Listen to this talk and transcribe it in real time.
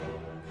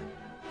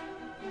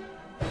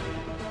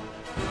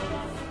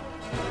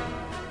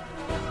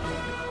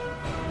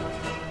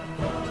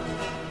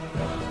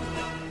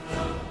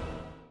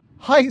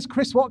Hi, it's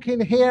Chris Watkin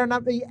here, and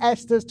at the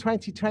ESTAS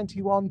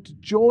 2021,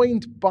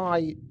 joined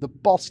by the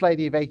boss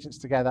lady of Agents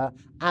Together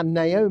and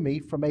Naomi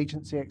from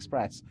Agency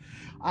Express.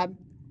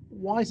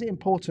 Why is it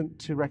important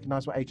to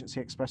recognise what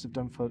Agency Express have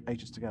done for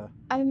Agents Together?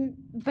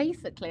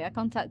 Basically, I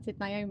contacted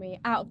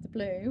Naomi out of the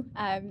blue.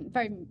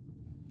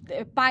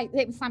 It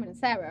was Simon and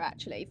Sarah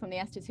actually from the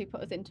ESTAS who put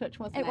us in touch,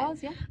 wasn't it? It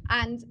was, yeah.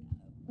 And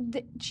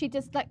she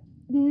just, like,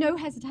 no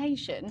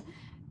hesitation,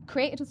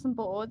 created us some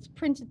boards,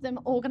 printed them,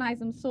 organised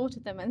them,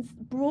 sorted them, and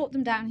brought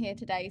them down here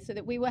today so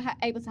that we were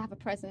able to have a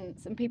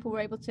presence and people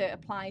were able to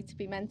apply to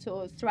be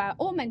mentors throughout,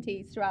 or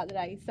mentees throughout the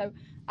day. So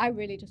I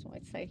really just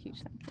wanted to say a huge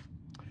thank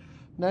you.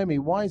 Naomi,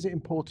 why is it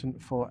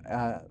important for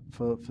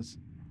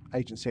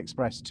Agency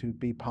Express to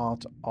be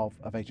part of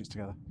Agents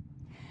Together?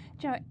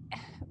 Do you know,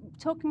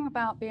 talking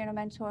about being a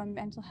mentor and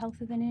mental health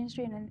within the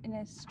industry and in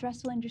a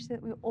stressful industry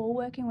that we're all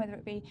working, whether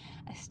it be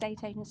a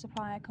estate agent,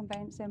 supplier,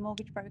 conveyancer,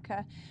 mortgage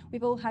broker,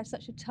 we've all had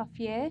such a tough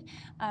year.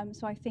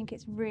 So I think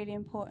it's really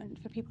important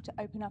for people to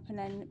open up and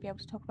then be able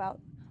to talk about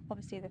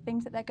obviously the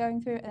things that they're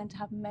going through, and then to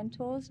have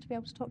mentors to be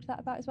able to talk to that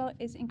about as well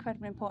is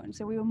incredibly important.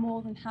 So we were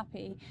more than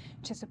happy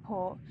to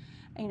support,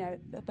 you know,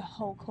 the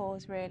whole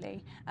cause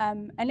really.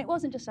 And it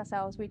wasn't just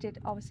ourselves. We did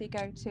obviously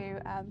go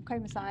to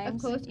Chroma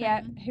Signs, Of course,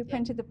 yeah, who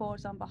printed the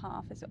boards on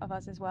behalf of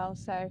us as well.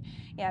 So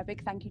yeah, a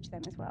big thank you to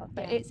them as well.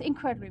 But it's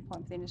incredibly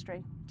important for the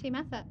industry. Team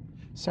effort.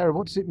 Sarah,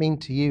 what does it mean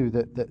to you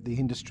that the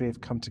industry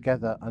have come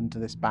together under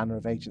this banner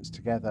of Agents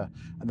Together,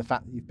 and the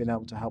fact that you've been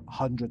able to help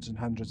hundreds and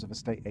hundreds of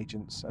estate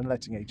agents and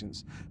letting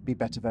agents be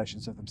better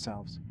versions of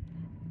themselves?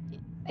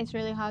 It's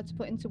really hard to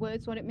put into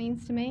words what it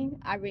means to me.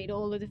 I read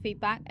all of the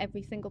feedback,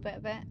 every single bit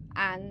of it,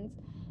 and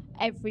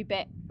every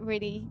bit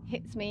really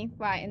hits me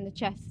right in the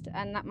chest.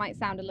 And that might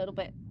sound a little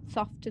bit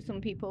soft to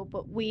some people,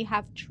 but we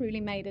have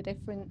truly made a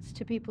difference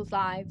to people's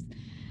lives.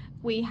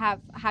 We have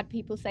had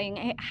people saying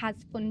it has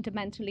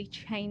fundamentally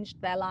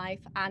changed their life,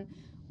 and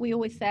we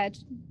always said,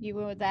 you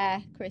were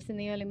there, Chris, in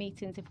the early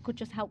meetings, if we could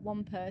just help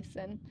one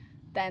person,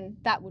 then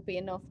that would be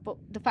enough. But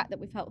the fact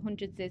that we've helped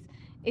hundreds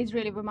is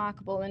really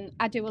remarkable. And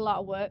I do a lot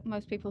of work.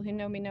 Most people who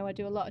know me know I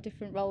do a lot of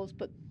different roles,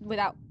 but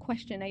without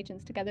question,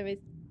 Agents Together is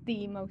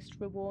the most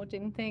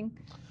rewarding thing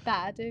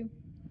that I do.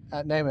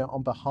 Naomi,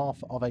 on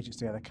behalf of Agents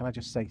Together, can I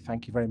just say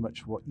thank you very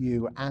much for what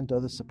you and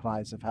other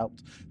suppliers have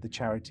helped the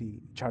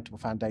charitable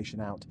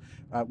foundation out.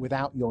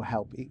 Without your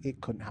help,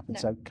 it couldn't happen. No.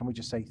 So can we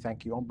just say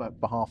thank you on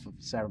behalf of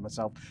Sarah,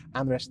 myself,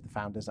 and the rest of the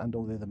founders and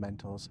all the other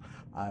mentors.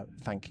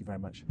 Thank you very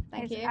much.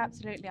 Thank It's you.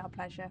 absolutely our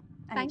pleasure.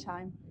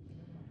 Anytime.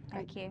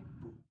 Thank you.